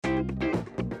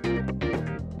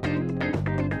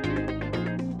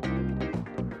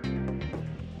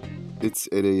It's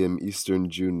 8 a.m. Eastern,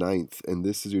 June 9th, and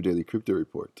this is your daily crypto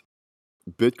report.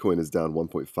 Bitcoin is down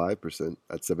 1.5%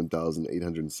 at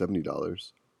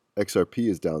 $7,870. XRP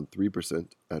is down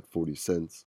 3% at 40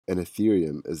 cents, and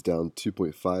Ethereum is down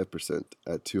 2.5%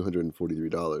 at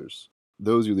 $243.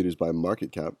 Those are leaders by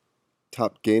market cap.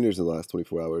 Top gainers in the last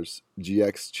 24 hours,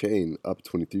 GX Chain up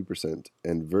 23%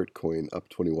 and Vertcoin up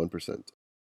 21%.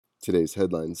 Today's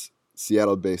headlines.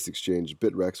 Seattle-based exchange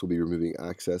Bitrex will be removing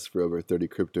access for over 30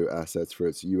 crypto assets for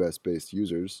its US-based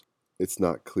users. It's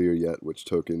not clear yet which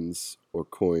tokens or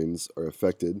coins are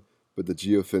affected, but the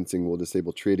geofencing will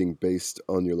disable trading based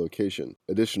on your location.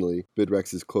 Additionally,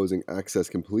 Bitrex is closing access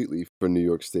completely for New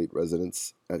York State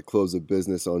residents at close of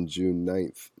business on June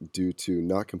 9th due to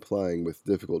not complying with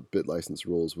difficult BitLicense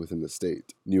rules within the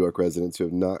state. New York residents who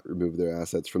have not removed their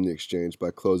assets from the exchange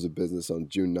by close of business on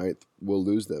June 9th will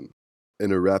lose them.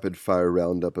 In a rapid-fire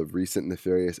roundup of recent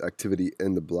nefarious activity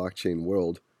in the blockchain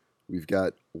world, we've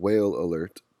got whale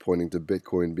alert pointing to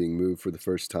Bitcoin being moved for the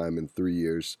first time in 3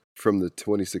 years from the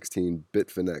 2016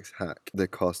 Bitfinex hack that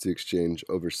cost the exchange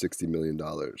over $60 million.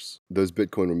 Those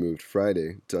Bitcoin were moved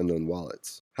Friday to unknown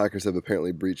wallets. Hackers have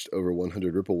apparently breached over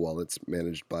 100 Ripple wallets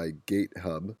managed by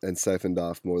GateHub and siphoned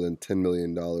off more than $10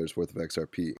 million worth of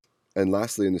XRP. And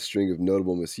lastly, in the string of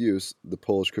notable misuse, the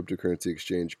Polish cryptocurrency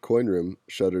exchange CoinRoom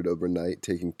shuttered overnight,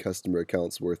 taking customer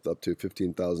accounts worth up to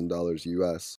 $15,000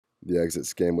 US. The exit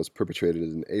scam was perpetrated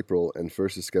in April and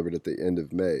first discovered at the end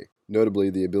of May. Notably,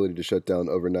 the ability to shut down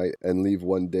overnight and leave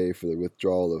one day for the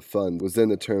withdrawal of funds was then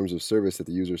the terms of service that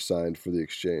the user signed for the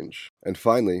exchange. And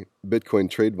finally, Bitcoin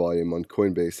trade volume on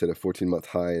Coinbase hit a 14-month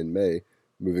high in May,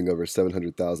 moving over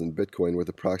 700,000 Bitcoin worth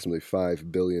approximately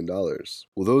 $5 billion.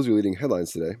 Well, those are leading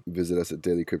headlines today. Visit us at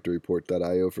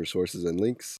dailycryptoreport.io for sources and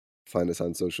links. Find us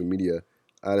on social media,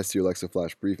 add us to your Alexa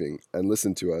Flash Briefing, and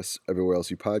listen to us everywhere else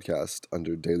you podcast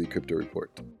under Daily Crypto Report.